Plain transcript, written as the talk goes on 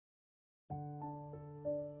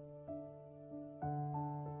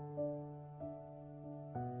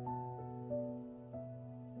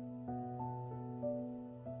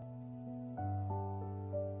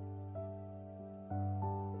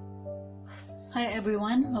Hi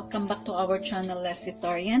everyone, welcome back to our channel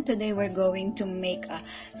Lesitarian. Today we're going to make a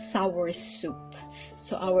sour soup.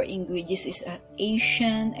 So our ingredients is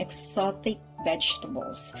Asian exotic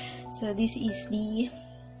vegetables. So this is the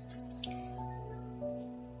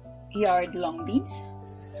yard long beans.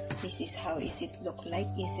 This is how is it look like.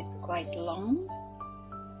 Is it quite long?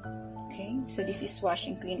 Okay, so this is washed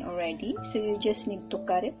and clean already. So you just need to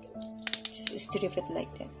cut it. Just strip it like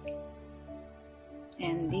that.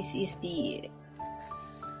 And this is the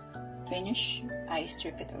finish. I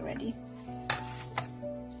strip it already.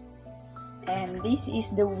 And this is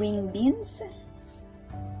the wing beans.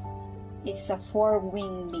 It's a 4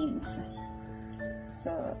 wing beans.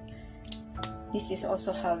 So this is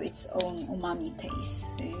also have its own umami taste.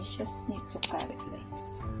 So you just need to cut it like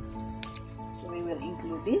this. So we will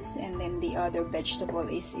include this, and then the other vegetable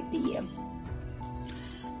is the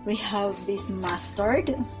we have this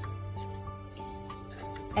mustard.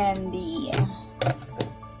 And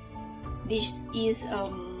this is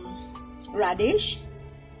radish,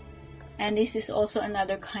 and this is also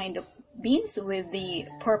another kind of beans with the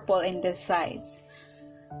purple in the sides,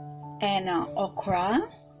 and okra,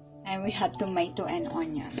 and we have tomato and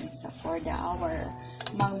onion. So for our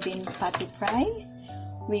mung bean patty fries,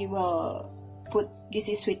 we will put this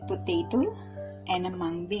is sweet potato and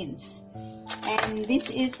mung beans, and this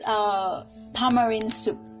is tamarind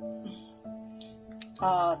soup.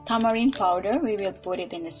 Tamarind powder, we will put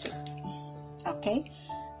it in the soup. Okay,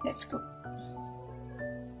 let's go.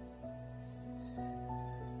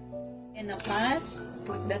 In a pot,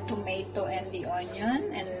 put the tomato and the onion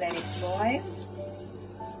and let it boil.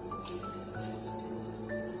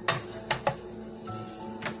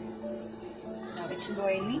 Now it's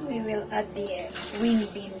boiling. We will add the wing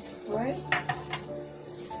beans first.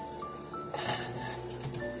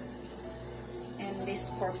 And this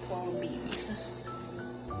purple beans.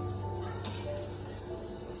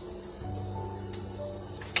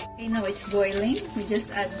 Okay, now it's boiling. We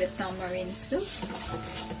just add the tamarind soup,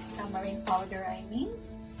 tamarind powder I mean,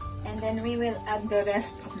 and then we will add the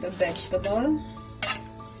rest of the vegetable.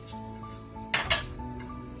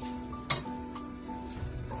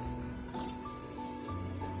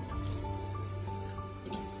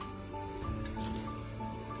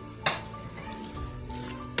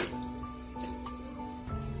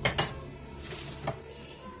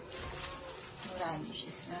 Radish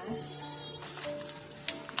is nice.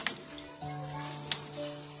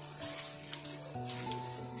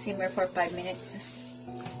 Simmer for 5 minutes.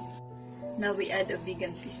 Now we add a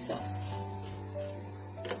vegan fish sauce.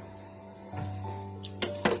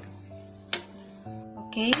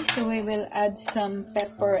 Okay, so we will add some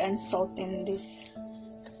pepper and salt in this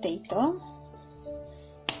potato.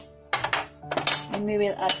 And we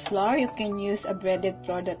will add flour. You can use a breaded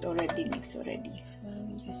flour that already mixed already. So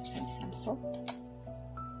we just add some salt.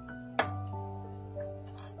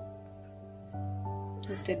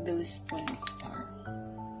 2 tablespoons of flour.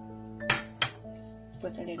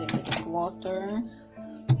 Put a little bit of water.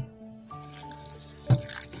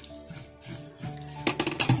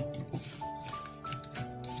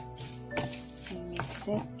 And mix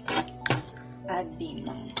it. Add the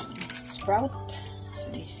sprout. So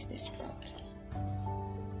this is the sprout.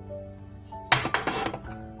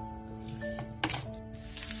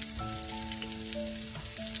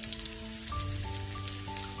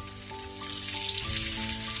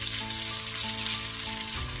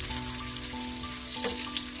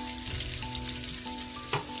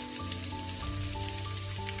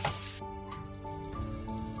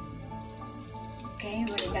 Okay,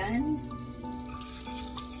 we're done.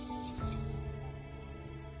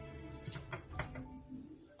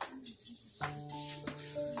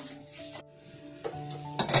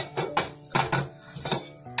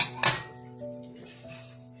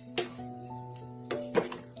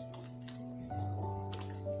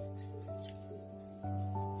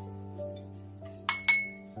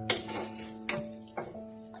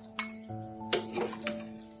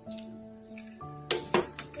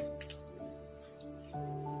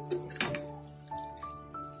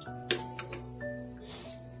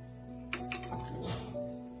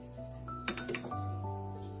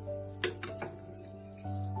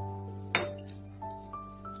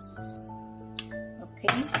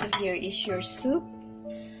 Okay, so here is your soup,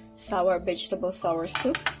 sour vegetable sour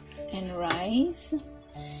soup and rice.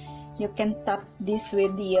 You can top this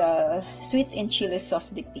with the sweet and chili sauce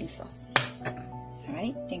dipping sauce.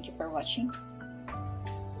 Alright, thank you for watching.